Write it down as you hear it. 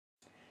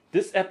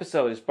This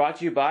episode is brought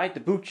to you by the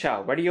Boot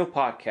Chow Radio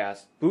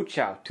Podcast, Boot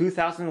Chow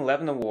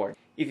 2011 Award.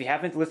 If you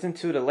haven't listened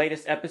to the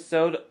latest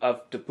episode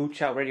of the Boot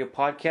Chow Radio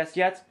Podcast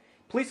yet,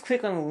 please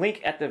click on the link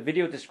at the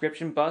video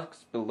description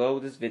box below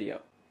this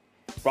video.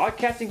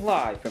 Broadcasting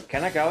live from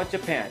Kanagawa,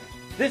 Japan,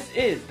 this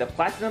is the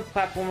Platinum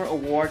Platformer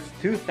Awards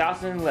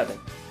 2011,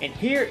 and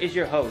here is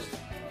your host,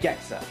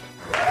 Gexup.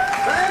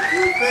 Thank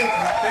you,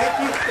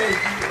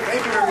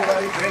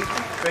 everybody.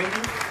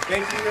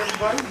 Thank you,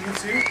 everybody. You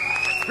too.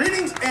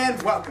 Greetings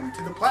and welcome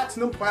to the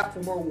Platinum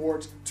Platformer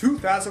Awards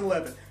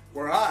 2011,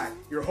 where I,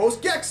 your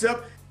host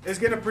Gexup, is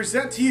going to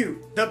present to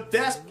you the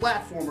best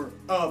platformer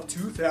of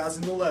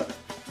 2011,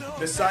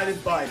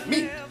 decided by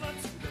me.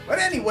 But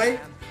anyway,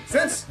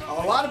 since a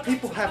lot of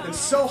people have been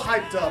so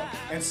hyped up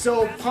and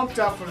so pumped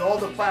up for all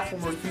the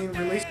platformers being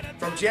released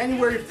from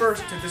January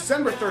 1st to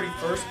December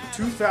 31st,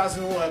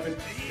 2011,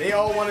 they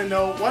all want to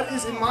know what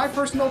is, in my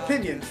personal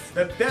opinion,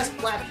 the best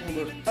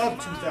platformer of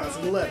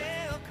 2011.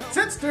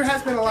 Since there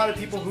has been a lot of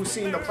people who've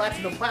seen the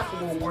Platinum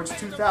Platformer Awards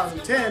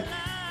 2010,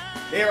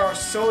 they are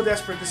so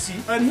desperate to see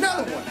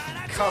another one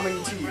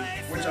coming to you,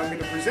 which I'm going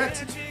to present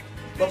to you.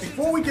 But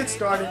before we get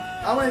started,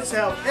 I want to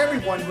tell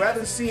everyone who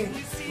hasn't seen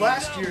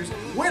last year's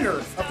winner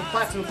of the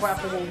Platinum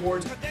Platformer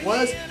Awards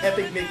was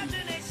Epic Mickey.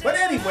 But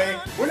anyway,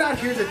 we're not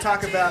here to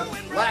talk about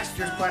last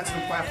year's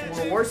Platinum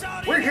Platformer Awards.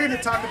 We're here to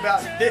talk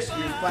about this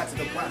year's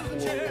Platinum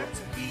Platformer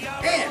Awards.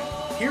 And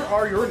here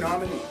are your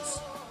nominees.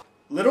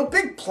 Little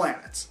Big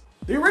Planet.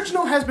 The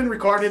original has been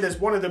regarded as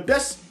one of the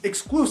best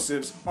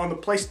exclusives on the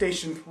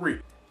PlayStation 3.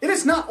 It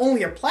is not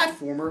only a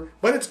platformer,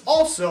 but it's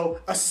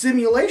also a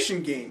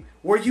simulation game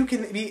where you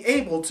can be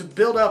able to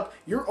build up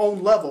your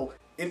own level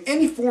in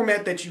any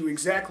format that you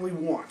exactly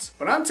want.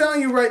 But I'm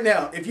telling you right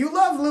now, if you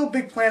love Little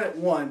Big Planet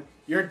 1,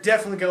 you're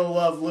definitely going to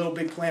love Little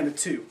Big Planet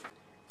 2.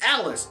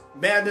 Alice,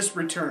 Madness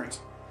Returns.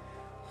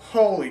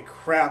 Holy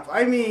crap,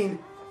 I mean,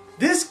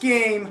 this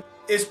game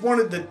is one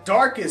of the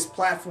darkest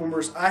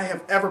platformers I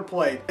have ever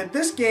played. And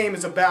this game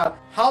is about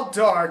how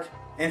dark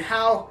and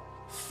how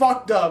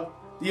fucked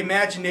up the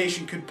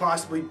imagination could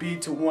possibly be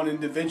to one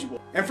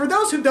individual. And for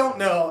those who don't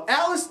know,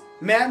 Alice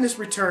Madness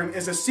Return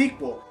is a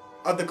sequel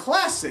of the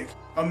classic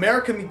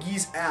American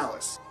McGee's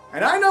Alice.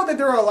 And I know that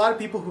there are a lot of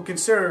people who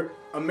consider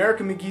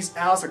American McGee's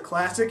Alice a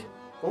classic,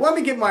 but let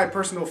me get my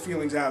personal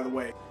feelings out of the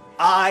way.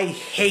 I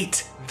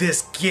hate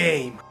this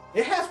game.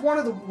 It has one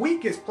of the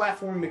weakest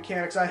platforming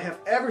mechanics I have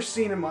ever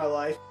seen in my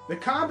life. The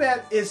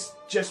combat is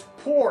just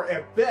poor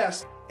at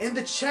best, and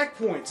the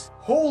checkpoints,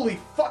 holy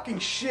fucking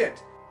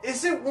shit.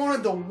 Is it one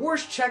of the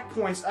worst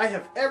checkpoints I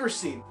have ever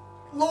seen?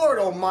 Lord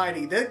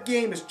almighty, that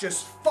game is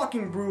just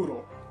fucking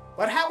brutal.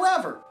 But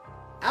however,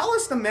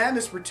 Alice the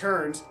Madness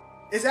Returns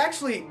is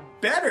actually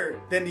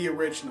better than the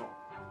original.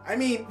 I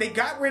mean, they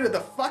got rid of the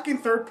fucking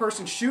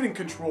third-person shooting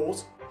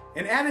controls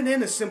and added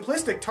in a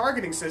simplistic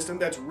targeting system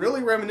that's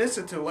really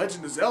reminiscent to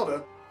Legend of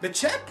Zelda. The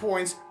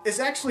checkpoints is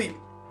actually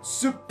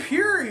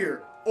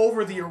superior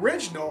over the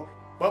original,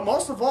 but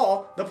most of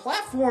all, the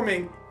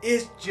platforming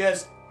is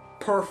just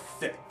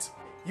perfect.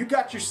 You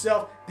got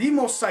yourself the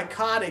most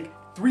psychotic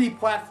 3D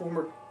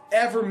platformer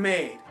ever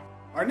made.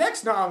 Our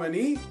next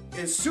nominee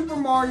is Super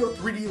Mario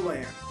 3D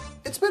Land.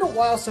 It's been a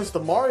while since the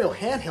Mario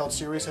handheld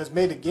series has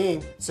made a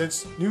game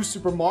since New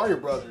Super Mario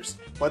Bros.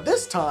 But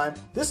this time,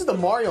 this is the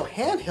Mario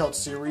handheld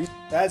series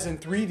that's in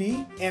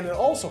 3D, and it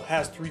also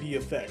has 3D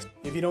effects,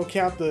 if you don't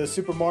count the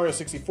Super Mario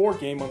 64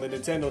 game on the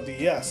Nintendo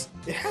DS.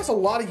 It has a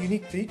lot of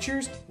unique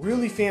features,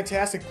 really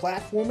fantastic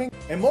platforming,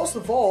 and most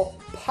of all,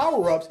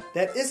 power-ups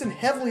that isn't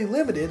heavily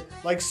limited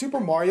like Super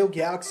Mario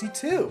Galaxy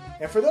 2.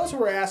 And for those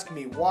who are asking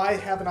me why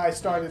haven't I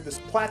started this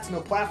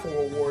Platinum Platform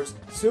Awards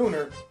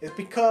sooner, it's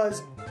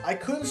because I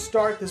couldn't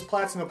start this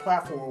Platinum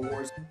Platform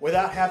Awards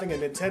without having a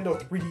Nintendo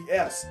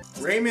 3DS.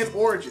 Rayman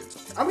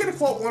Origins. I'm going to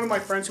quote one of my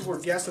friends who were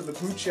guests of the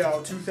Boot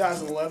Chow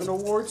 2011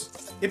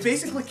 Awards. It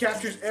basically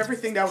captures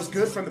everything that was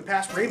good from the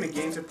past Rayman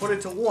games and put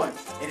it to one.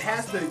 It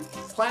has the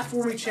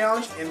platforming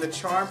challenge and the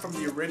charm from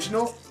the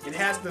original. It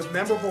has the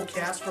memorable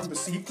cast from the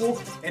sequel.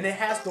 And it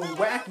has the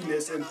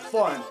wackiness and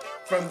fun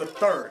from the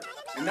third.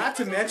 And not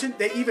to mention,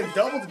 they even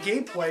doubled the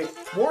gameplay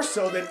more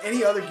so than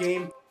any other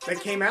game that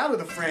came out of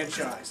the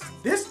franchise.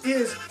 This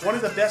is one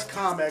of the best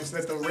combats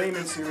that the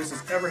Rayman series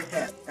has ever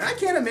had. And I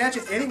can't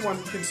imagine anyone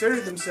who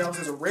considered themselves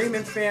as a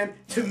Rayman fan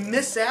to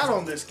miss out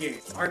on this game.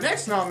 Our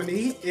next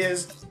nominee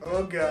is,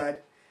 oh god,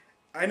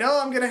 I know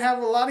I'm gonna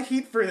have a lot of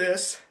heat for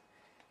this,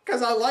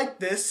 because I like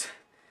this,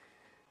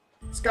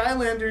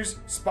 Skylanders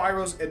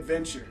Spyro's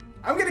Adventure.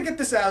 I'm gonna get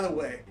this out of the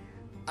way.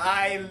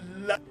 I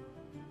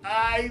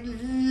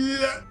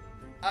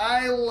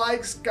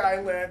like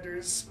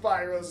Skylanders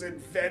Spyro's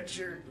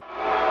Adventure.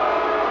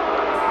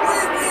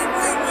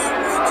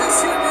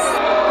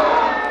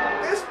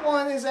 This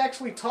one is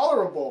actually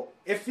tolerable.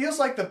 It feels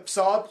like the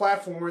solid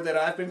platformer that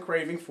I've been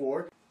craving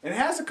for. It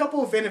has a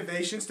couple of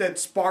innovations that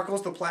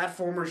sparkles the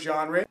platformer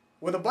genre,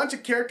 with a bunch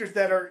of characters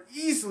that are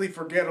easily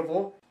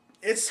forgettable.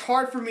 It's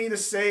hard for me to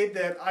say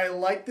that I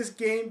like this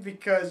game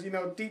because, you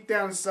know, deep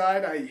down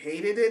inside I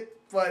hated it,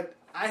 but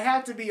I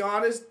have to be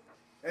honest,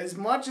 as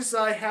much as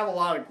I have a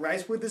lot of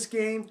gripes with this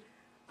game,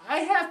 I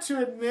have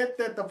to admit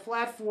that the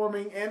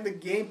platforming and the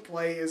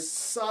gameplay is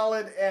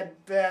solid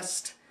at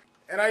best.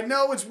 And I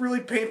know it's really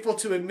painful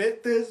to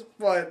admit this,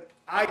 but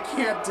I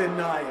can't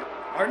deny it.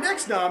 Our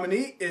next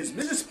nominee is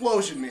Ms.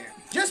 Explosion Man.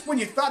 Just when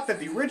you thought that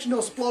the original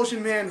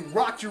Explosion Man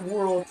rocked your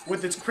world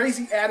with its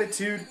crazy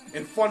attitude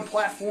and fun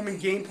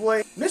platforming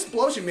gameplay, Ms.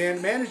 Explosion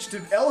Man managed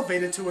to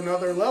elevate it to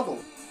another level.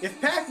 If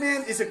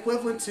Pac-Man is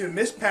equivalent to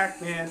Miss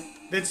Pac-Man,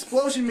 then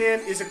Explosion Man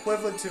is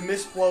equivalent to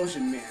Miss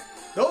Explosion Man.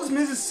 Those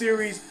Mrs.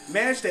 series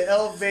managed to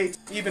elevate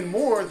even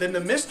more than the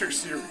Mr.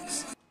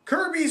 series.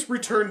 Kirby's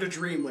Return to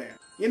Dreamland.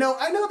 You know,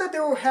 I know that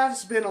there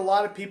has been a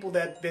lot of people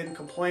that have been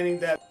complaining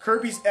that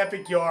Kirby's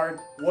Epic Yarn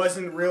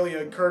wasn't really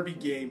a Kirby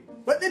game,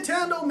 but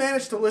Nintendo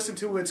managed to listen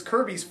to its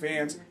Kirby's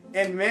fans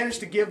and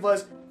managed to give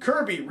us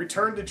Kirby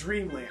Return to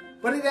Dreamland.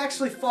 But it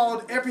actually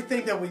followed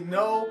everything that we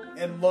know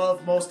and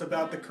love most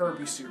about the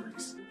Kirby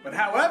series. But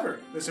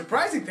however, the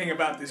surprising thing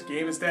about this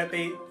game is that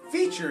they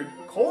featured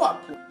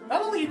co-op play.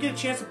 Not only you get a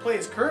chance to play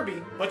as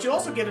Kirby, but you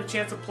also get a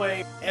chance to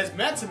play as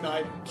Meta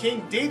Knight,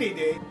 King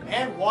Dedede,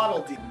 and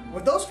Waddle Dee.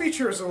 With those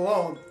features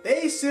alone,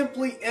 they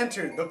simply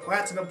entered the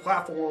Platinum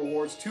Platform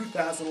Awards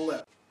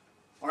 2011.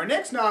 Our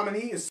next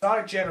nominee is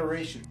Sonic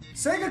Generation.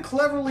 Sega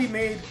cleverly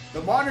made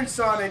the modern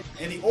Sonic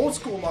and the old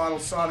school model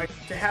Sonic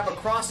to have a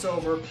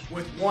crossover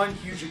with one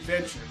huge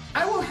adventure.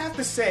 I will have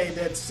to say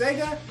that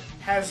Sega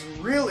has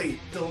really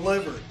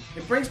delivered.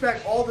 It brings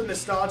back all the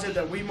nostalgia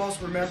that we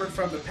most remembered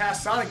from the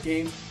past Sonic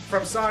games,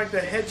 from Sonic the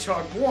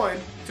Hedgehog 1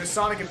 to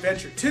Sonic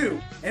Adventure 2,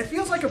 and it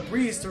feels like a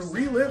breeze to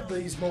relive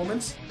these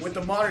moments with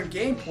the modern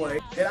gameplay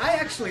that I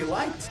actually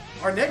liked.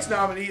 Our next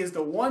nominee is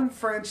the one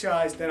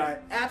franchise that I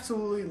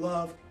absolutely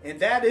love, and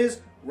that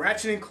is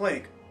Ratchet &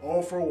 Clank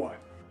 0 for 1.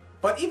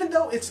 But even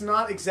though it's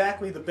not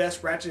exactly the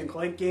best Ratchet &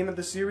 Clank game of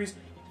the series,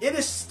 it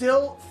is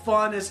still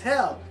fun as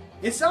hell.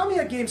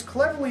 Insomniac Games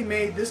cleverly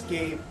made this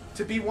game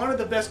to be one of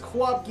the best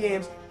co-op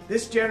games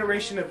this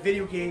generation of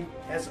video game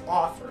has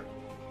offered.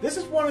 This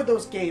is one of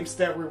those games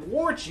that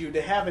rewards you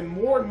to having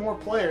more and more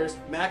players,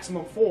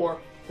 maximum 4,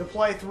 to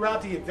play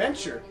throughout the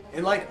adventure.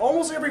 And like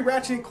almost every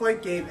Ratchet &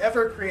 Clank game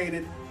ever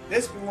created,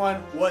 this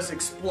one was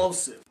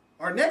explosive.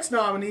 Our next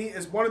nominee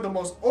is one of the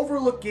most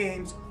overlooked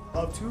games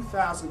of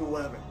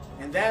 2011,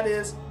 and that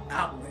is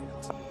Outland.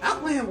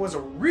 Outland was a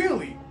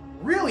really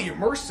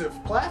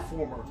immersive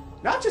platformer.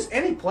 Not just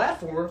any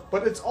platformer,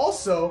 but it's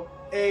also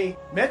a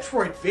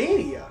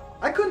Metroidvania.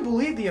 I couldn't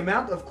believe the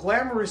amount of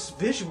glamorous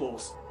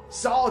visuals,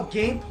 solid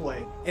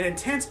gameplay, and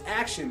intense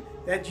action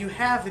that you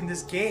have in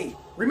this game.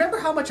 Remember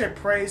how much I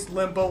praised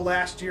Limbo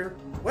last year?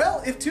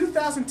 Well, if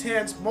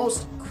 2010's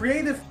most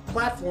creative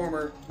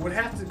platformer would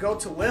have to go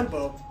to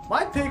Limbo,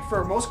 my pick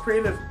for most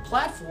creative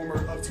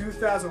platformer of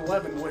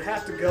 2011 would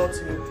have to go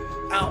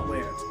to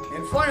Outland.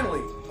 And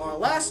finally, our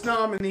last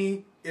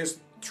nominee is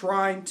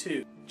Trine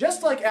 2.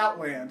 Just like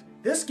Outland,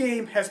 this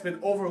game has been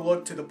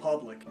overlooked to the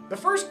public. The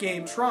first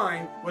game,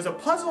 Trine, was a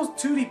puzzle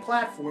 2D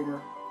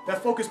platformer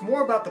that focused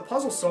more about the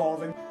puzzle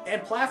solving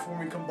and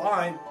platforming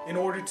combined in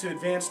order to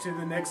advance to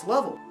the next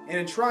level. And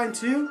in Trine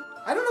 2,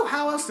 I don't know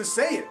how else to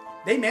say it.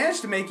 They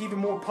managed to make even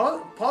more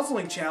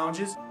puzzling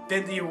challenges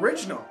than the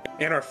original.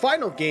 And our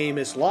final game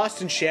is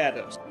Lost in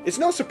Shadows. It's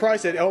no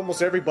surprise that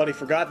almost everybody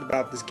forgot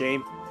about this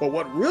game, but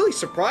what really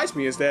surprised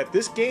me is that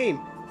this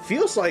game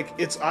feels like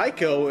it's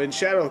Ico in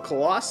Shadow of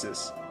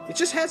Colossus. It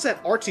just has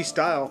that artsy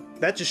style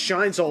that just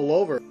shines all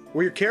over,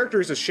 where your character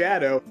is a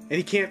shadow and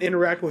he can't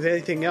interact with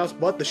anything else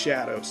but the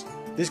shadows.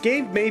 This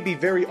game may be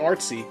very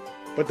artsy,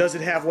 but does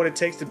it have what it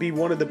takes to be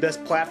one of the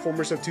best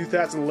platformers of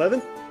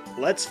 2011?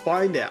 Let's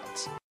find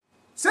out.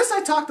 Since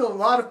I talked a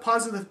lot of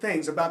positive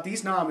things about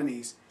these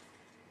nominees,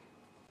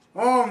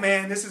 oh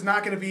man, this is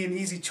not going to be an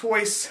easy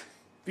choice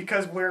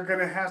because we're going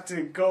to have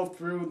to go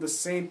through the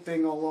same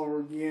thing all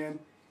over again.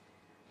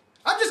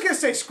 I'm just going to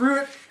say screw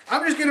it.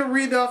 I'm just going to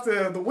read off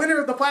the winner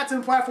of the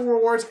Platinum Platform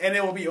Awards and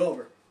it will be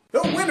over.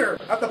 The winner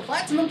of the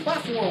Platinum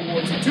Platform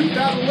Awards in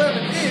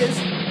 2011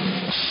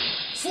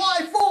 is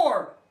Sly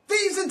 4,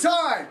 Thieves in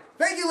Time.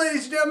 Thank you,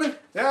 ladies and gentlemen.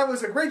 That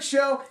was a great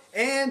show,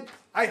 and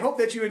I hope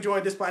that you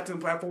enjoyed this Platinum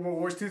Platform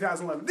Awards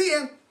 2011. The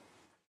end.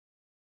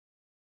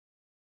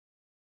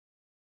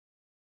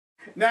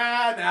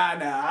 Nah,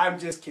 I'm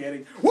just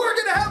kidding. We're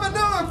gonna have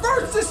another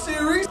Versus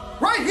series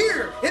right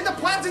here in the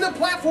Platinum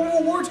Platform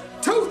Awards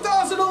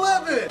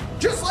 2011.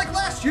 Just like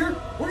last year,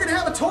 we're gonna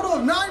have a total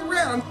of 9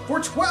 rounds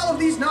for 12 of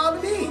these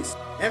nominees.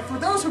 And for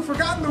those who've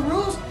forgotten the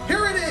rules,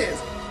 here it is.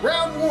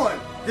 Round 1,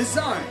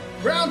 Design.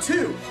 Round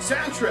 2,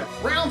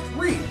 Soundtrack. Round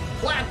 3,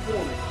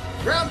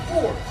 Platforming. Round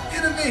 4,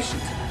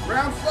 Innovations.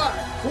 Round 5,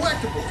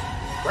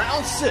 Collectibles.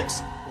 Round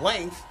 6,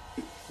 Length.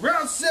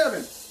 Round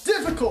 7,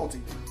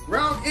 Difficulty.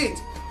 Round 8,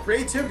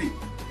 Creativity.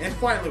 And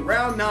finally,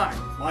 round 9,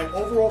 my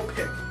overall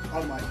pick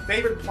of my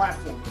favorite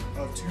platform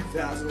of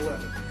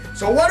 2011.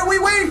 So what are we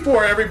waiting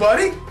for,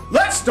 everybody?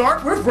 Let's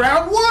start with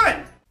round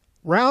 1!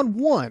 Round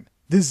 1,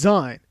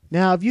 Design.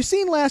 Now, if you've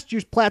seen last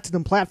year's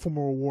Platinum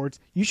Platformer Awards,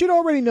 you should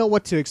already know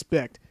what to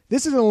expect.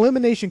 This is an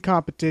elimination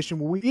competition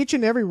where each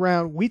and every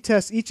round we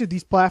test each of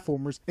these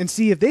platformers and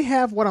see if they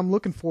have what I'm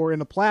looking for in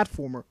a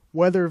platformer,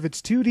 whether if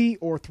it's 2D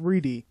or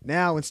 3D.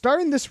 Now, in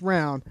starting this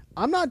round,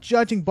 I'm not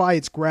judging by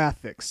its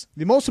graphics.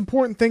 The most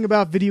important thing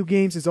about video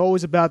games is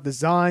always about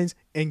designs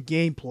and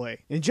gameplay.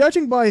 And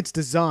judging by its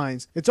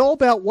designs, it's all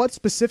about what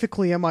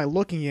specifically am I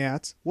looking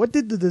at, what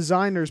did the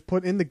designers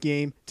put in the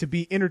game to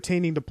be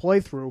entertaining to play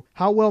through,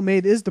 how well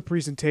made is the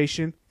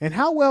presentation, and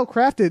how well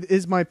crafted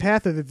is my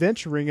path of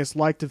adventuring as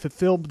like to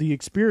fulfill the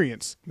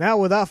experience. Now,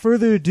 without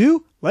further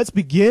ado, let's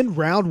begin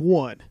round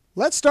 1.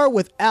 Let's start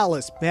with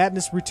Alice,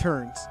 Madness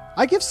Returns.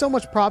 I give so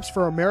much props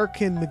for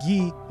American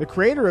McGee, the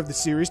creator of the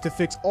series, to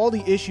fix all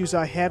the issues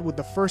I had with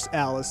the first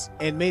Alice,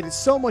 and made it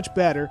so much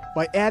better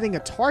by adding a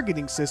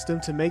targeting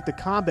system to make the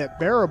combat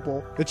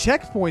bearable, the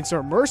checkpoints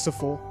are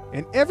merciful,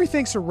 and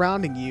everything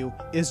surrounding you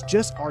is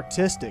just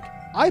artistic.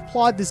 I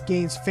applaud this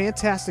game's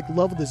fantastic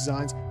level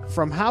designs,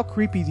 from how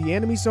creepy the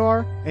enemies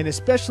are, and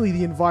especially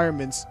the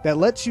environments that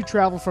lets you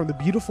travel from the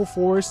beautiful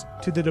forest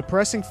to the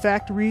depressing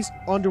factories,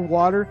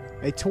 underwater,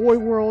 a toy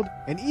world,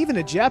 and even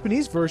a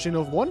Japanese version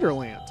of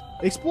Wonderland.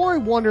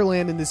 Exploring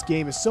Wonderland in this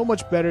game is so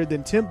much better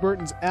than Tim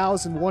Burton's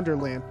Alice in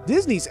Wonderland,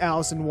 Disney's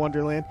Alice in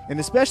Wonderland, and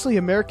especially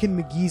American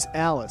McGee's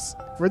Alice.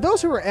 For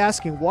those who are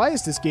asking why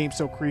is this game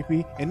so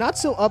creepy and not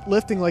so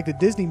uplifting like the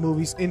Disney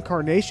movie's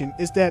incarnation,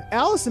 is that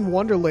Alice in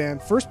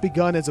Wonderland first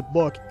begun as a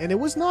book, and it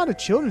was not a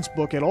children's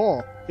book at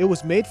all. It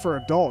was made for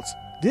adults.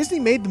 Disney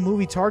made the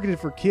movie targeted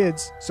for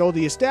kids, so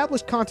the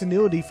established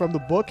continuity from the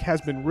book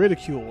has been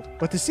ridiculed.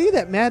 But to see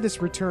that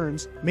Madness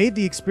Returns made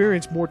the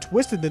experience more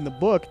twisted than the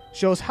book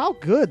shows how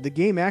good the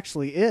game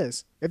actually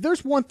is. If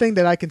there's one thing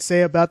that I can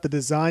say about the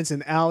designs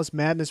in Alice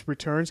Madness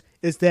Returns,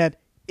 is that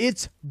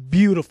it's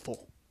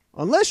beautiful.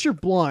 Unless you're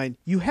blind,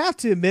 you have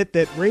to admit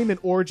that Rayman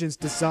Origins'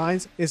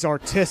 designs is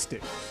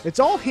artistic. It's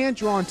all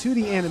hand-drawn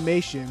 2D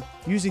animation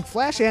using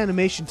flash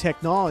animation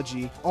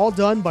technology, all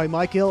done by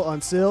Michael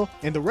Ancil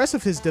and the rest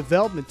of his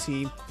development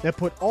team that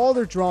put all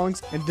their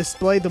drawings and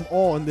displayed them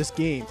all in this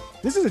game.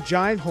 This is a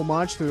giant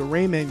homage to the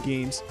Rayman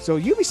games, so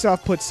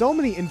Ubisoft put so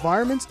many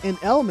environments and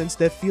elements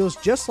that feels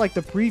just like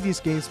the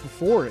previous games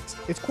before it.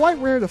 It's quite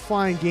rare to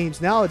find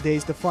games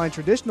nowadays to find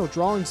traditional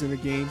drawings in a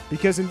game,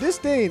 because in this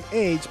day and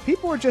age,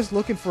 people are just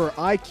looking for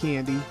eye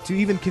candy to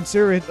even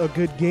consider it a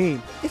good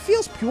game. It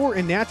feels pure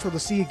and natural to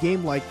see a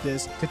game like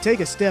this to take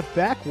a step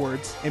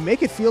backwards and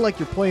make it feel like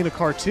you're playing a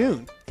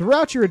cartoon.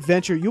 Throughout your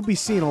adventure, you'll be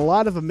seeing a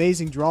lot of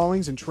amazing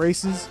drawings and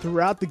traces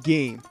throughout the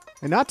game.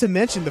 And not to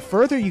mention, the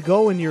further you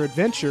go in your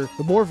adventure,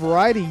 the more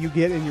variety you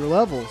get in your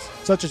levels,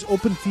 such as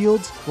open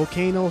fields,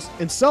 volcanoes,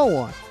 and so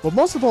on. But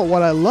most of all,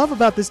 what I love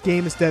about this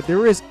game is that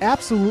there is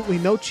absolutely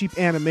no cheap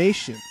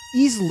animation.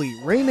 Easily,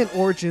 Rayman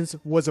Origins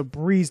was a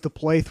breeze to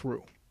play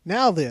through.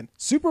 Now then,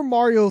 Super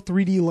Mario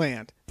 3D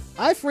Land.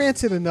 I've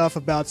ranted enough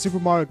about Super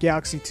Mario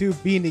Galaxy 2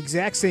 being the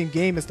exact same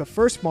game as the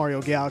first Mario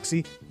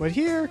Galaxy, but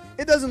here,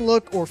 it doesn't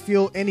look or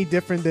feel any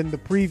different than the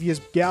previous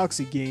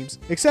Galaxy games,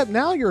 except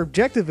now your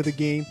objective of the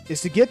game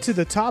is to get to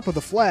the top of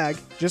the flag,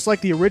 just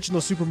like the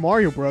original Super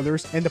Mario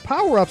Bros., and the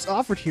power-ups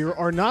offered here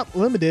are not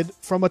limited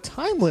from a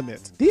time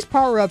limit. These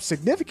power-ups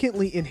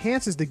significantly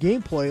enhances the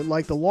gameplay,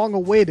 like the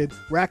long-awaited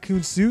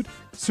Raccoon Suit,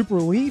 Super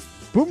Leaf,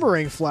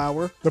 Boomerang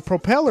Flower, the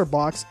Propeller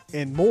Box,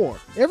 and more.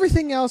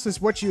 Everything else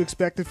is what you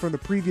expected from the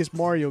previous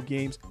Mario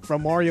games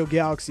from Mario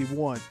Galaxy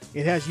 1.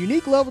 It has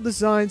unique level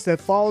designs that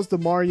follows the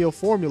Mario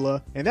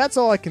formula, and that's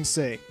all I can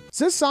say.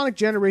 Since Sonic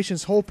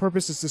Generation's whole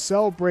purpose is to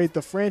celebrate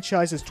the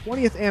franchise's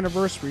 20th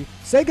anniversary,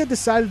 Sega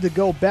decided to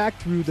go back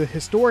through the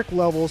historic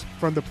levels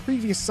from the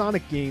previous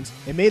Sonic games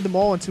and made them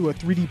all into a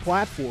 3D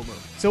platformer.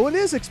 So it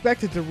is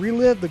expected to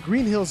relive the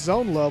Green Hill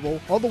Zone level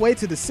all the way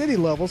to the city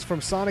levels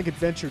from Sonic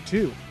Adventure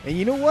 2. And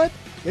you know what?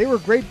 They were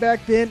great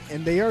back then,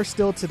 and they are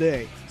still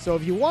today. So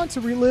if you want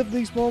to relive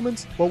these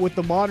moments, but with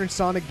the modern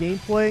Sonic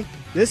gameplay,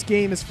 this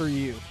game is for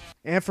you.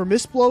 And for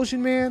Missplosion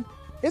Man,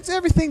 it's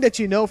everything that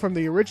you know from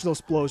the original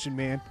Splosion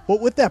Man,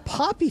 but with that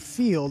poppy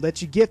feel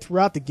that you get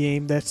throughout the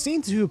game that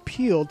seems to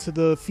appeal to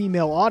the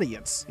female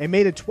audience, and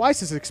made it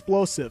twice as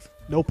explosive,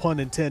 no pun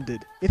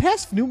intended. It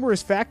has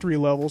numerous factory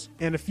levels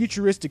and a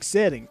futuristic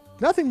setting.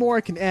 Nothing more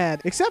I can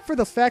add, except for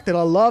the fact that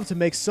I love to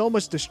make so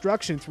much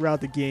destruction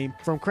throughout the game,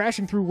 from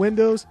crashing through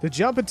windows to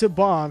jumping to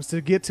bombs to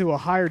get to a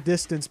higher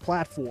distance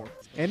platform.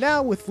 And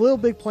now with Little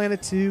Big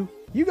Planet 2,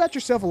 you got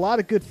yourself a lot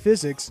of good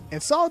physics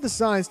and solid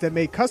designs that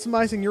made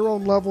customizing your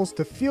own levels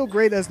to feel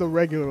great as the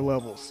regular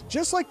levels.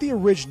 Just like the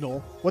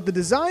original, what the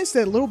designs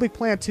that Little Big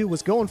Planet 2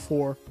 was going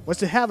for was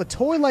to have a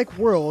toy-like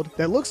world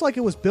that looks like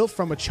it was built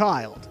from a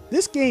child.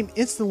 This game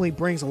instantly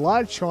brings a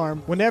lot of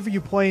charm whenever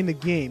you play in the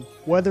game,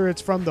 whether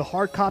it's from the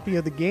hard copy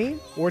of the game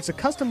or it's a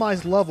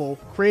customized level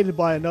created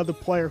by another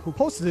player who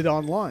posted it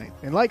online.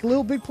 And like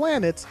Little Big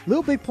Planet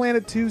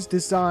 2's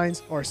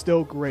designs are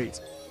still great.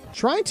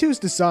 Trine 2's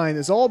design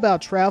is all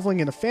about traveling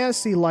in a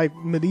fantasy-like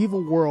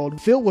medieval world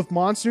filled with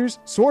monsters,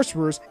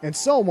 sorcerers, and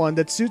so on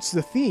that suits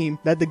the theme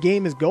that the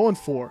game is going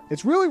for.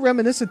 It's really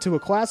reminiscent to a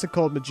classic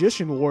called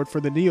Magician Lord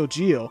for the Neo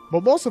Geo,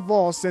 but most of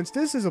all, since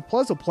this is a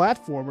puzzle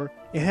platformer,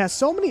 it has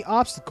so many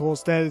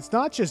obstacles that it's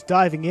not just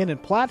diving in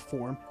and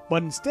platform,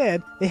 but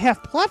instead, they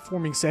have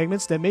platforming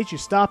segments that make you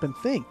stop and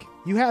think.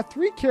 You have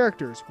 3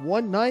 characters,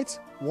 one knight,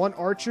 one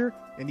archer,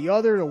 and the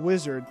other a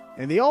wizard,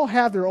 and they all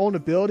have their own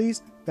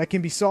abilities that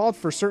can be solved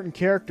for certain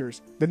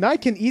characters. The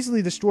knight can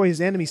easily destroy his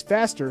enemies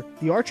faster,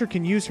 the archer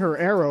can use her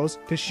arrows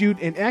to shoot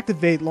and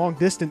activate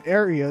long-distant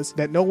areas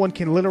that no one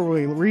can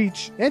literally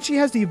reach, and she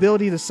has the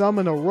ability to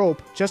summon a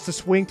rope just to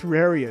swing through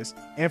areas.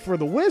 And for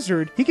the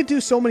wizard, he can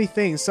do so many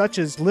things such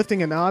as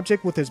lifting an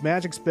object with his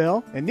magic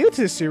spell, and new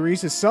to this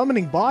series is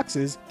summoning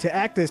boxes to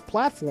act as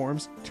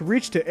platforms to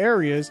reach to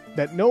areas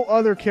that no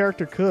other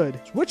character could.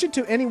 Switching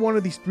to any one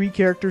of these 3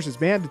 characters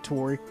is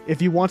mandatory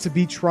if you want to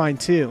beat Trine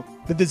 2.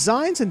 The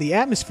designs and the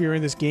atmosphere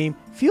in this game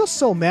feel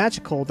so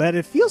magical that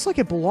it feels like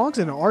it belongs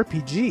in an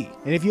RPG.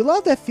 And if you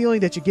love that feeling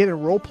that you get in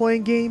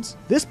role-playing games,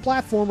 this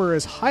platformer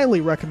is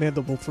highly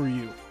recommendable for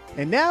you.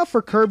 And now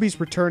for Kirby's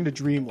Return to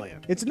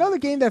Dreamland. It's another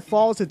game that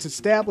follows its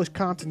established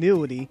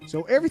continuity,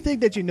 so everything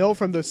that you know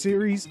from the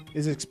series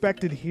is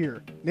expected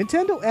here.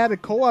 Nintendo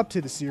added co-op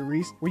to the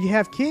series, where you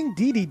have King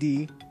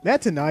Dedede,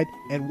 Meta Knight,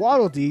 and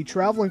Waddle Dee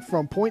traveling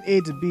from point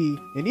A to B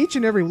in each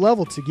and every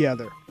level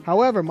together.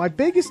 However, my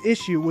biggest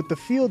issue with the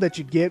feel that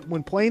you get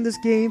when playing this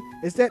game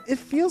is that it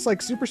feels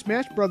like Super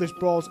Smash Bros.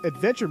 Brawl's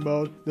Adventure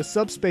Mode, the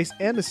Subspace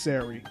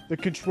Emissary. The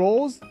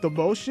controls, the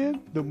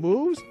motion, the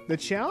moves, the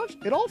challenge,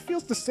 it all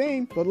feels the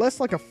same, but less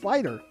like a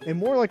fighter, and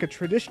more like a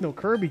traditional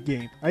Kirby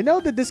game. I know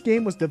that this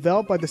game was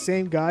developed by the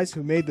same guys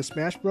who made the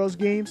Smash Bros.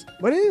 Games,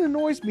 but it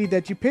annoys me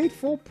that you paid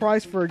full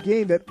price for a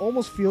game that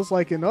almost feels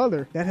like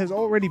another that has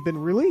already been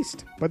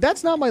released. But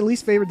that's not my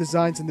least favorite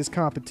designs in this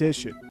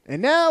competition.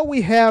 And now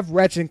we have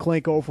Ratchet &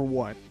 Clank for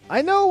 1.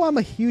 I know I'm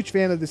a huge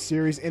fan of this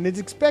series and it's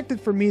expected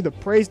for me to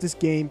praise this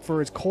game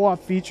for its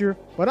co-op feature,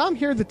 but I'm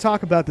here to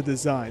talk about the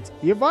designs.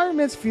 The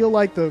environments feel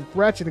like the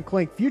Ratchet &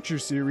 Clank Future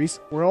series,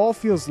 where it all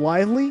feels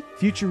lively,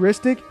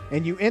 futuristic,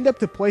 and you end up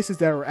to places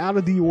that are out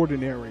of the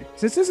ordinary.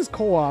 Since this is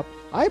co-op,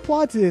 I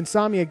applaud to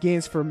Insomniac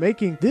Games for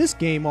making this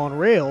game on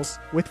rails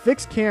with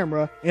fixed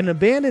camera and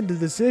abandoned the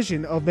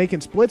decision of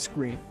making split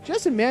screen.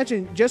 Just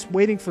imagine just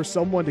waiting for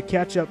someone to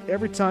catch up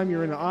every time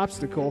you're in an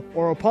obstacle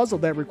or a puzzle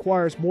that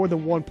requires more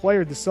than one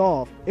player to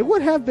solve. It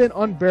would have been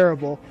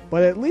unbearable,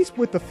 but at least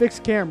with the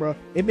fixed camera,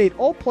 it made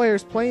all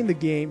players playing the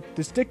game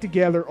to stick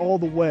together all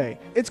the way.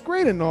 It's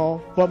great and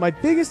all, but my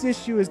biggest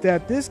issue is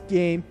that this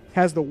game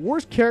has the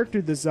worst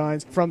character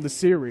designs from the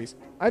series.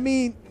 I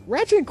mean,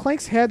 Ratchet &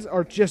 Clank's heads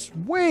are just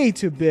way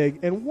too big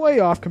and way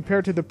off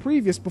compared to the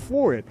previous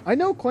before it. I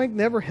know Clank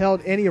never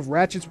held any of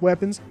Ratchet's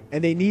weapons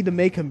and they need to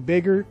make him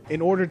bigger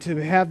in order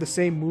to have the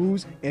same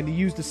moves and to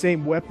use the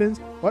same weapons,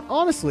 but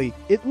honestly,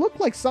 it looked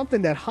like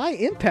something that High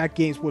Impact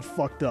Games would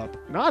fucked up,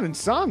 not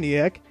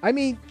Insomniac. I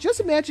mean, just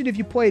imagine if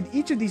you played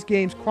each of these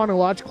games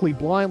chronologically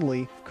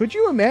blindly. Could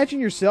you imagine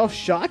yourself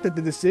shocked at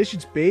the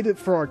decisions made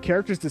for our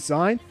character's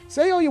design?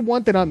 Say all you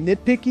want that I'm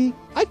nitpicky,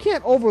 I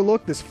can't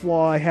overlook this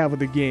flaw I have with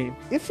the game.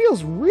 It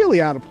feels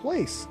really out of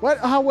place. But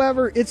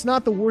however, it's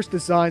not the worst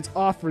designs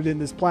offered in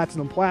this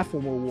Platinum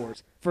Platform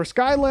Awards. For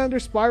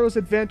Skylander Spyro's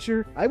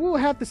Adventure, I will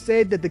have to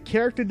say that the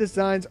character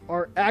designs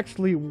are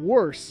actually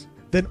worse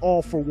than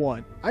All for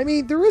One. I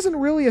mean, there isn't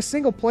really a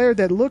single player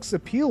that looks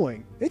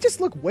appealing. They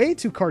just look way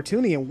too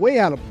cartoony and way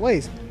out of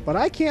place, but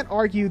I can't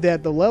argue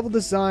that the level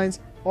designs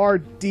are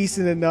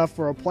decent enough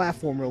for a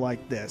platformer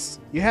like this.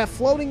 You have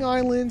floating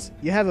islands,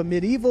 you have a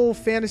medieval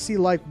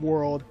fantasy-like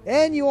world,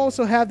 and you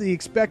also have the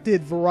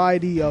expected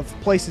variety of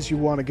places you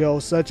want to go,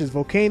 such as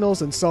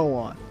volcanoes and so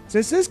on.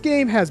 Since this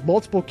game has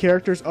multiple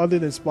characters other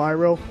than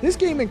Spyro, this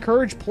game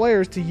encouraged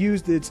players to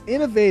use its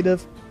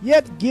innovative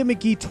yet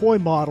gimmicky toy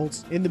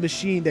models in the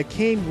machine that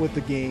came with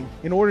the game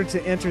in order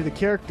to enter the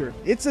character.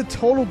 It's a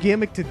total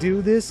gimmick to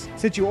do this,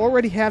 since you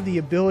already have the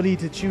ability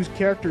to choose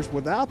characters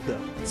without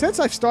them. Since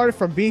I've started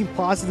from being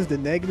positive to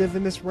negative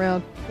in this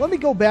round, let me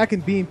go back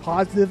and being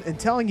positive and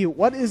telling you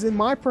what is, in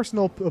my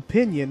personal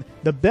opinion,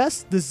 the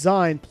best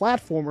designed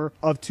platformer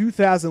of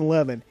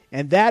 2011,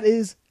 and that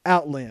is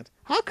Outland.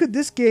 How could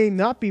this game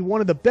not be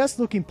one of the best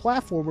looking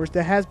platformers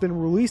that has been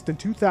released in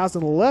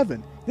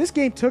 2011? This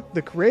game took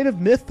the creative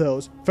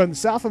mythos from the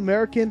South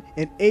American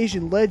and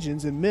Asian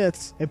legends and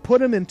myths and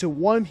put them into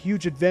one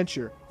huge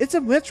adventure. It's a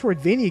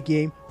Metroidvania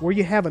game where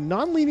you have a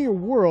non-linear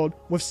world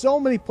with so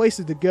many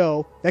places to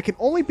go that can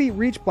only be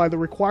reached by the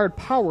required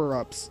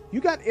power-ups.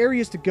 You got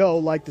areas to go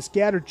like the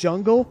scattered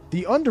jungle,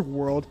 the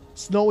underworld,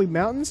 snowy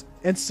mountains,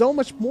 and so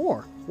much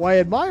more. What I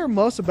admire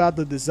most about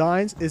the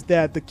designs is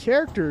that the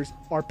characters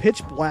are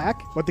pitch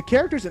black, but the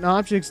characters and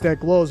objects that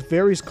glows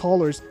various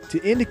colors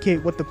to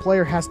indicate what the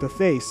player has to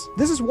face.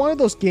 This is is one of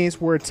those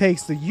games where it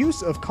takes the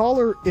use of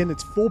color in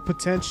its full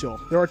potential.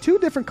 There are two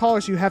different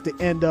colors you have to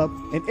end up,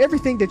 and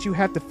everything that you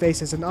have to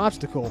face as an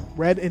obstacle,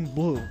 red and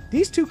blue.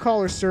 These two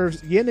colors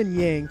serves yin and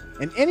yang,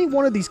 and any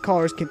one of these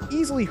colors can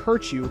easily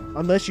hurt you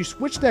unless you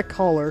switch that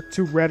color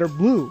to red or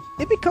blue.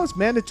 It becomes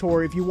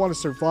mandatory if you want to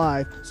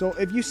survive, so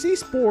if you see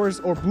spores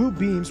or blue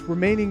beams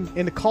remaining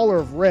in the color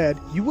of red,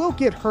 you will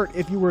get hurt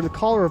if you were the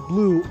color of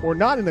blue or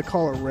not in the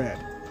color red.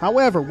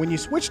 However, when you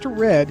switch to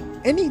red,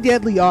 any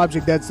deadly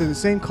object that's in the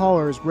same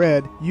color as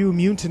red, you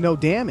immune to no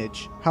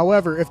damage.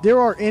 However, if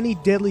there are any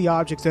deadly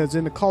objects that's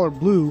in the color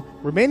blue,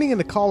 remaining in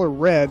the color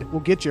red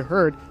will get you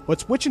hurt, but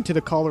switching to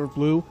the color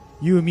blue,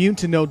 you immune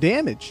to no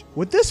damage.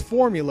 With this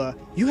formula,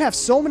 you have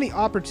so many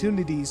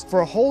opportunities for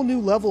a whole new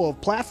level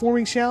of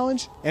platforming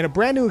challenge and a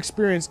brand new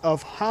experience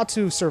of how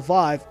to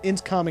survive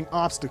incoming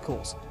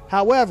obstacles.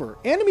 However,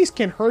 enemies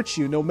can hurt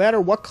you no matter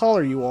what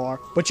color you are,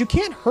 but you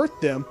can't hurt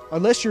them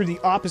unless you're the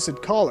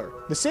opposite color.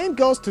 The same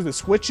goes to the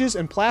switches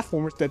and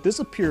platformers that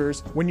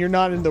disappears when you're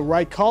not in the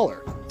right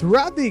color.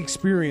 Throughout the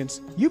experience,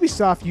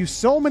 Ubisoft used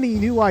so many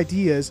new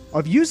ideas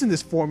of using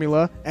this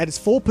formula at its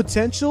full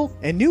potential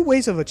and new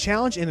ways of a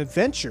challenge and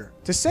adventure.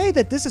 To say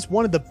that this is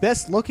one of the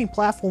best looking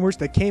platformers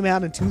that came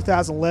out in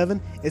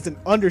 2011 is an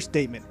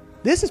understatement.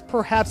 This is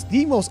perhaps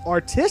the most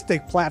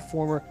artistic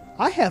platformer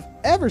I have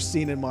ever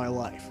seen in my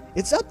life.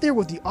 It's up there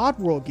with the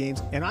Oddworld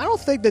games, and I don't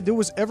think that there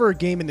was ever a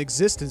game in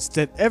existence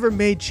that ever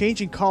made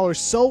changing colors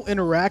so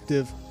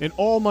interactive in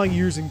all my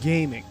years in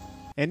gaming.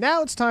 And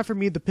now it's time for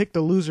me to pick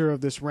the loser of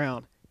this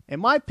round,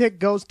 and my pick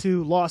goes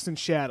to Lost in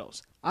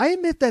Shadows. I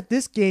admit that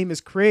this game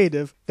is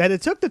creative, that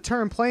it took the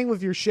turn playing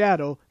with your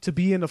shadow to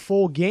be in a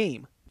full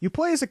game. You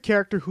play as a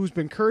character who's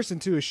been cursed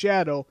into a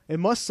shadow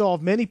and must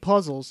solve many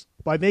puzzles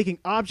by making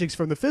objects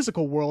from the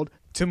physical world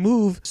to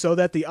move so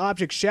that the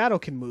object's shadow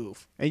can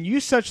move, and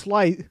use such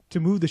light to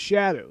move the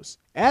shadows.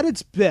 At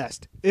its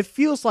best, it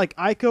feels like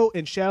Ico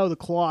and Shadow of the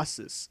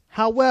Colossus.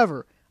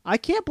 However, I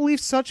can't believe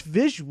such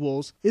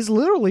visuals is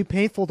literally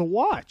painful to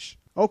watch.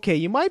 Okay,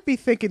 you might be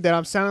thinking that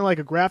I'm sounding like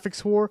a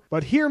graphics whore,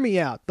 but hear me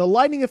out. The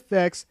lighting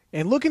effects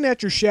and looking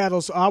at your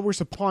shadows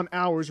hours upon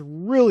hours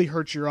really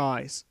hurt your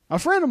eyes. A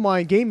friend of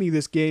mine gave me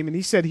this game and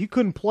he said he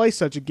couldn't play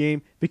such a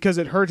game because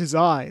it hurt his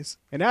eyes.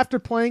 And after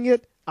playing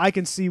it, I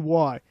can see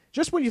why.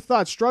 Just when you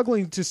thought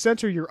struggling to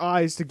center your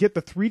eyes to get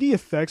the 3D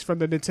effects from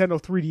the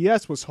Nintendo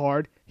 3DS was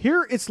hard,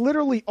 here it's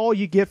literally all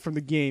you get from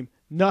the game,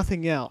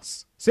 nothing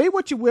else. Say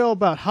what you will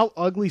about how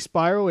ugly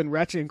Spyro and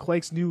Ratchet &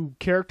 Clank's new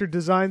character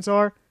designs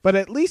are, but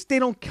at least they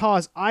don't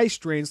cause eye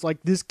strains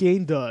like this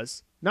game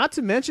does. Not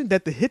to mention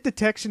that the hit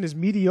detection is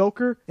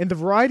mediocre and the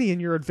variety in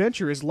your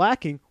adventure is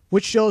lacking,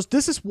 which shows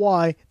this is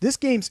why this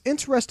game's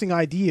interesting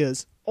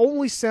ideas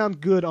only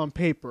sound good on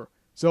paper.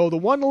 So the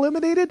one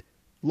eliminated?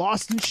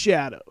 Lost in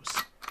Shadows.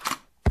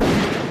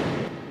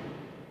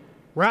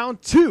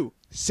 Round 2,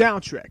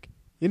 Soundtrack.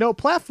 You know,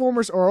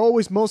 platformers are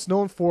always most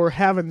known for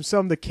having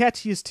some of the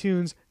catchiest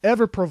tunes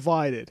ever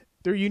provided.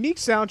 Their unique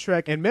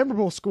soundtrack and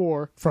memorable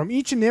score from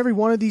each and every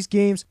one of these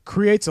games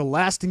creates a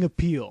lasting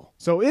appeal.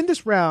 So in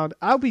this round,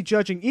 I'll be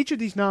judging each of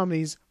these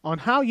nominees on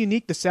how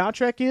unique the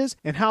soundtrack is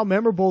and how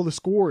memorable the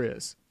score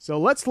is. So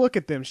let's look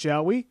at them,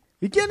 shall we?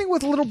 Beginning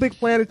with Little Big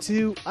Planet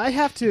 2, I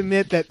have to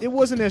admit that it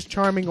wasn't as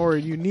charming or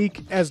unique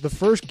as the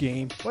first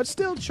game, but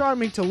still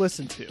charming to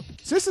listen to.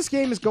 Since this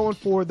game is going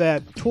for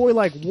that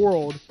toy-like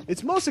world,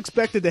 it's most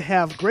expected to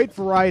have great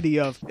variety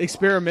of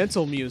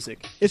experimental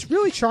music. It's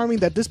really charming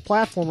that this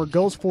platformer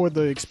goes for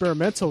the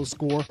experimental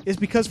score is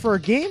because for a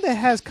game that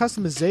has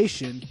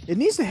customization, it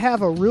needs to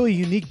have a really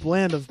unique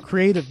blend of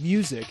creative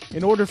music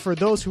in order for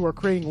those who are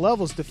creating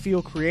levels to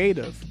feel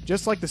creative,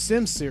 just like the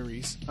Sims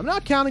series. I'm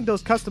not counting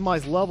those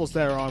customized levels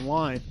that are online.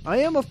 I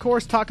am of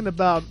course talking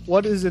about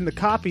what is in the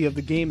copy of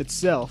the game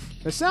itself.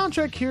 The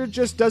soundtrack here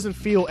just doesn't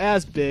feel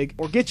as big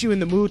or get you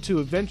in the mood to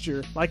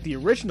adventure like the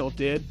original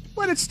did,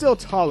 but it's still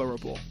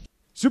tolerable.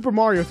 Super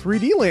Mario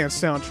 3D Land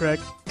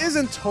soundtrack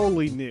isn't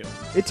totally new.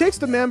 It takes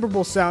the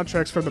memorable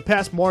soundtracks from the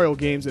past Mario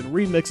games and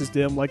remixes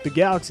them like the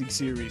Galaxy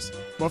series.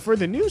 But for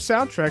the new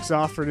soundtracks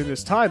offered in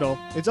this title,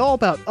 it's all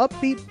about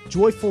upbeat,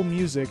 joyful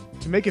music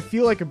to make it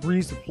feel like a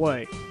breeze to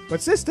play.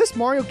 But since this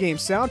Mario game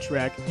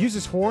soundtrack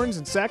uses horns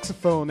and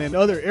saxophone and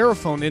other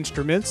aerophone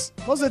instruments,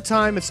 most of the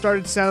time it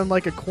started sounding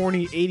like a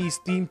corny 80s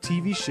themed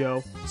TV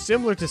show,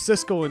 similar to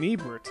Siskel and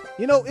Ebert.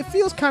 You know, it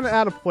feels kinda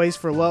out of place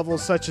for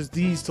levels such as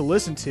these to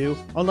listen to,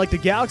 unlike the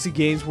Galaxy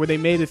games where they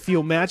made it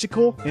feel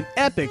magical and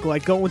epic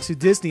like going to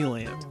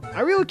Disneyland.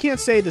 I really can't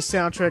say the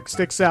soundtrack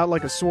sticks out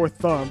like a sore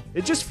thumb,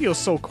 it just feels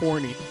so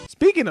corny.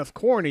 Speaking of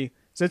corny,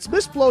 since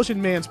Missplosion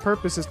Man's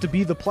purpose is to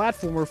be the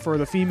platformer for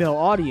the female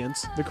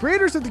audience, the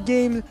creators of the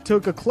game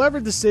took a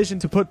clever decision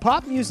to put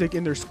pop music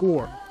in their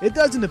score. It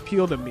doesn't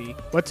appeal to me,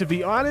 but to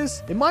be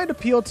honest, it might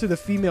appeal to the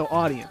female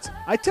audience.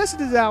 I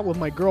tested it out with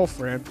my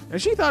girlfriend,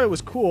 and she thought it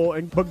was cool,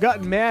 but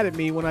got mad at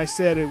me when I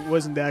said it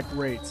wasn't that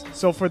great.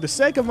 So for the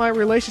sake of my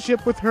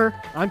relationship with her,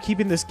 I'm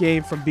keeping this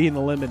game from being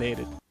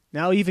eliminated.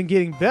 Now even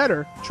getting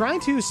better,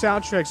 Trying To's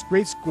soundtrack's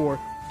great score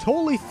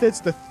totally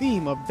fits the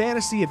theme of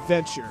fantasy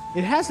adventure.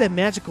 It has that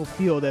magical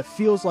feel that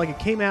feels like it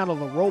came out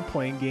of a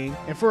role-playing game,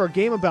 and for a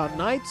game about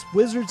knights,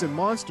 wizards, and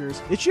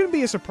monsters, it shouldn't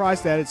be a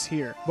surprise that it's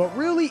here. But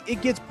really,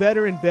 it gets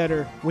better and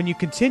better when you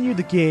continue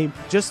the game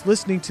just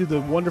listening to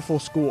the wonderful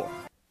score.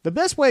 The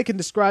best way I can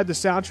describe the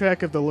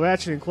soundtrack of the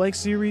Ratchet & Clank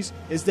series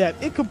is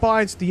that it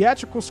combines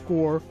theatrical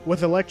score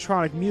with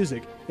electronic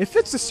music. It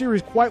fits the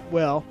series quite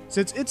well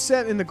since it's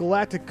set in the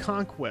galactic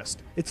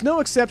conquest. It's no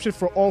exception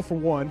for All For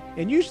One,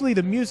 and usually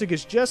the music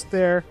is just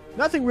there,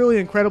 nothing really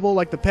incredible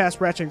like the past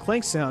Ratchet &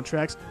 Clank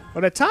soundtracks,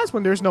 but at times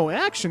when there's no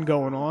action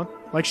going on,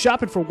 like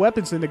shopping for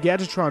weapons in the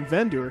Gadgetron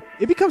vendor,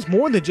 it becomes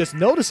more than just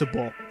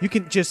noticeable. You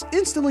can just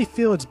instantly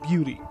feel its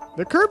beauty.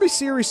 The Kirby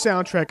series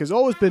soundtrack has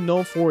always been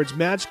known for its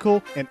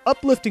magical and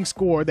uplifting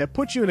score that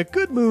puts you in a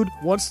good mood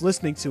once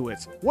listening to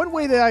it. One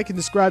way that I can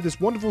describe this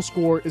wonderful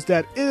score is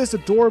that it is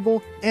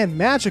adorable and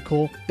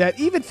magical that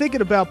even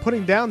thinking about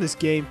putting down this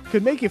game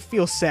could make you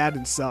feel sad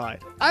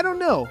inside. I don't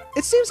know,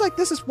 it seems like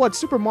this is what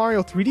Super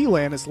Mario 3D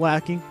Land is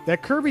lacking,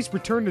 that Kirby's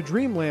Return to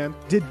Dreamland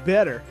did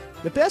better.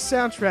 The best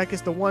soundtrack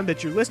is the one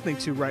that you're listening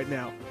to right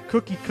now,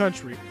 Cookie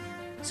Country.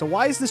 So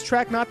why is this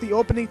track not the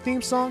opening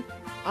theme song?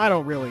 I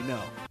don't really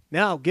know.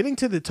 Now, getting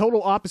to the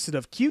total opposite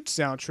of cute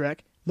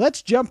soundtrack,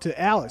 let's jump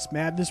to Alice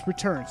Madness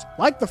Returns.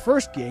 Like the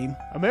first game,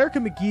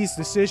 American McGee's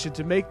decision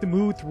to make the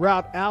mood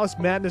throughout Alice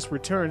Madness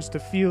Returns to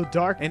feel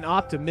dark and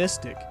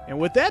optimistic. And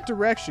with that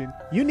direction,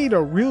 you need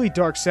a really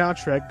dark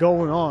soundtrack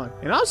going on.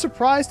 And I'm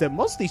surprised that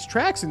most of these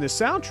tracks in the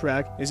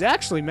soundtrack is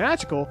actually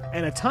magical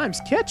and at times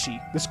catchy.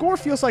 The score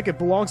feels like it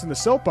belongs in a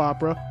soap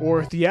opera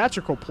or a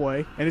theatrical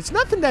play, and it's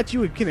nothing that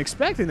you can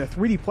expect in a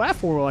 3D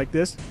platformer like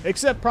this,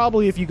 except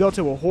probably if you go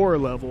to a horror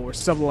level or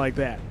something like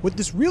that. With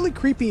this really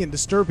creepy and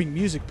disturbing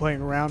music playing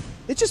around,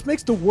 it just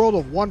makes the world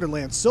of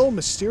Wonderland so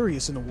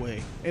mysterious in a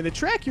way. And the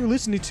track you're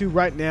listening to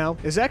right now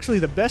is actually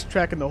the best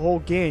track in the whole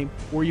game,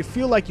 where you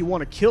feel like you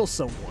want to kill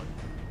someone.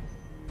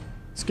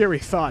 Scary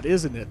thought,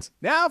 isn't it?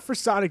 Now for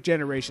Sonic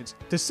Generations.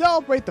 To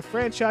celebrate the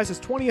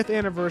franchise's 20th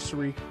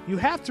anniversary, you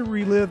have to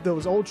relive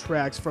those old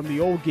tracks from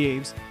the old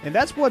games, and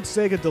that's what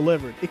Sega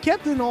delivered. It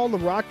kept in all the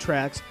rock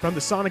tracks from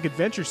the Sonic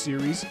Adventure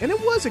series, and it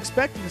was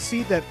expected to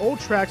see that old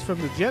tracks from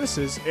the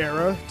Genesis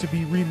era to be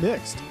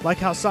remixed, like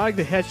how Sonic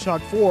the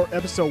Hedgehog 4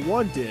 Episode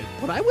 1 did.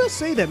 But I will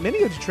say that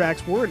many of the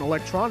tracks were in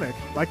electronic,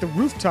 like the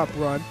Rooftop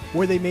Run,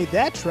 where they made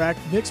that track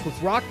mixed with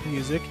rock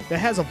music that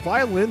has a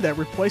violin that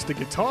replaced a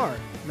guitar.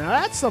 Now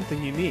that's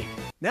something unique.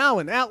 Now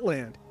in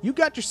Outland, you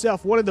got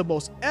yourself one of the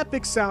most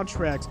epic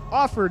soundtracks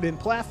offered in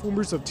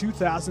platformers of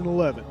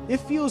 2011. It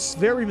feels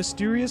very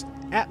mysterious,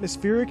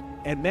 atmospheric,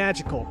 and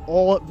magical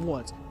all at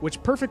once,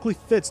 which perfectly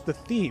fits the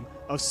theme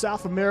of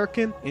South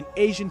American and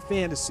Asian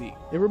fantasy.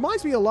 It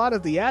reminds me a lot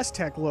of the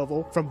Aztec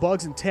level from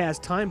Bugs and Taz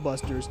Time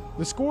Busters.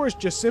 The score is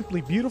just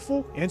simply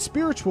beautiful and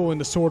spiritual in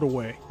the sort of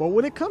way. But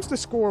when it comes to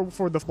score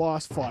for the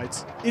boss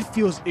fights, it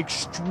feels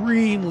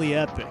extremely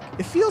epic.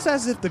 It feels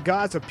as if the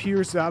gods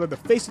appears out of the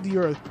face of the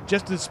earth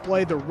just to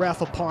display their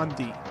wrath upon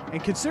thee.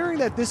 And considering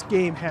that this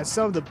game has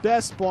some of the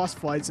best boss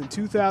fights in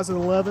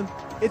 2011,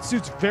 it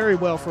suits very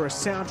well for a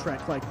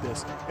soundtrack like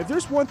this. If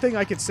there's one thing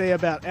I can say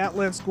about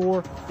Outland's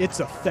score, it's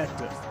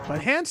effective.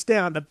 But hands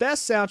down, the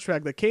best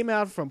soundtrack that came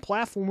out from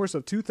platformers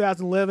of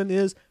 2011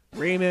 is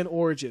Rayman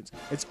Origins.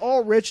 It's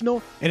all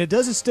original, and it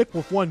doesn't stick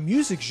with one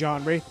music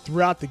genre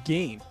throughout the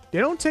game. They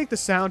don't take the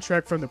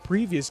soundtrack from the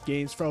previous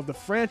games of the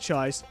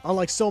franchise,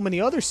 unlike so many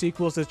other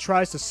sequels that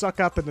tries to suck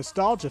out the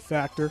nostalgia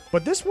factor,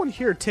 but this one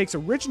here takes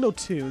original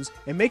tunes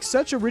and makes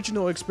such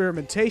original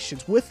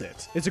experimentations with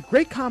it. It's a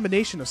great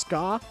combination of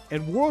ska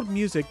and world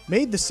music,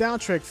 made the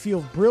soundtrack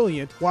feel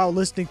brilliant while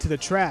listening to the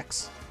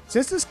tracks.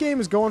 Since this game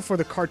is going for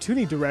the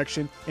cartoony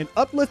direction, an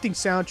uplifting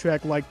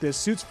soundtrack like this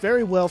suits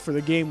very well for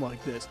the game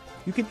like this.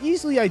 You can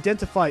easily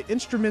identify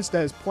instruments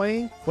that is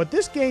playing, but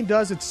this game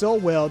does it so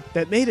well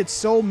that made it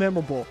so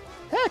memorable.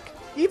 Heck,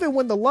 even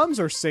when the Lums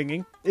are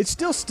singing, it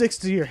still sticks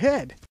to your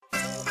head.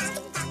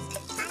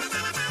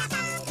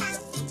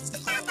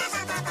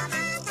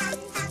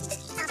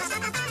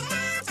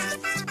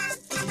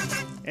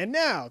 And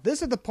now,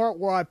 this is the part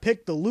where I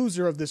pick the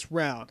loser of this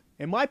round.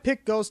 And my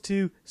pick goes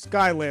to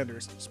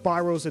Skylanders,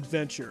 Spyro's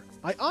Adventure.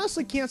 I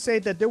honestly can't say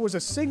that there was a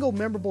single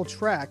memorable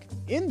track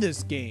in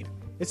this game.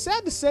 It's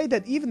sad to say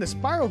that even the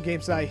Spyro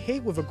games that I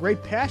hate with a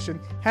great passion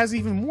has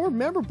even more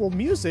memorable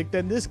music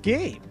than this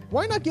game.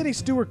 Why not getting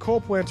Stuart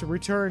Copeland to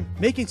return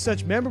making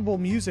such memorable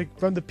music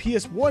from the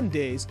PS1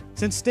 days,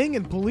 since Sting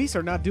and Police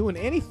are not doing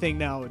anything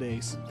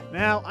nowadays?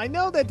 Now, I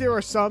know that there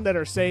are some that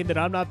are saying that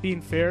I'm not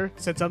being fair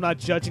since I'm not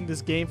judging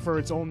this game for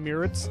its own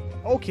merits.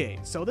 Okay,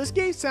 so this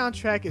game's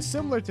soundtrack is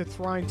similar to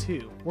Trine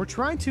 2, where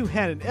Trine 2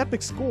 had an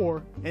epic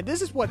score, and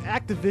this is what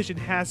Activision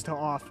has to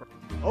offer.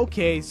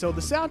 Okay, so the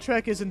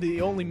soundtrack isn't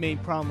the only main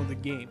problem of the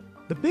game.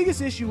 The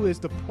biggest issue is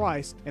the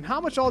price and how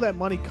much all that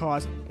money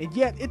costs, and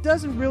yet it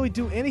doesn't really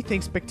do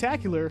anything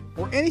spectacular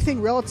or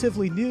anything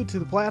relatively new to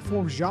the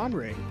platform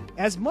genre.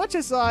 As much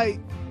as I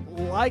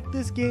like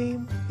this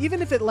game,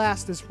 even if it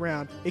lasts this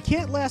round, it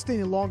can't last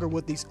any longer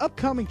with these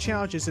upcoming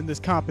challenges in this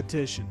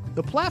competition.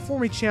 The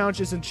platforming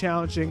challenge isn't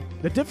challenging,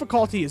 the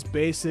difficulty is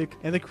basic,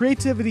 and the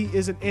creativity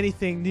isn't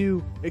anything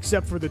new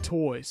except for the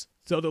toys.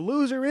 So the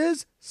loser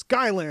is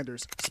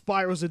Skylanders: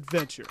 Spyro's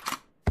Adventure.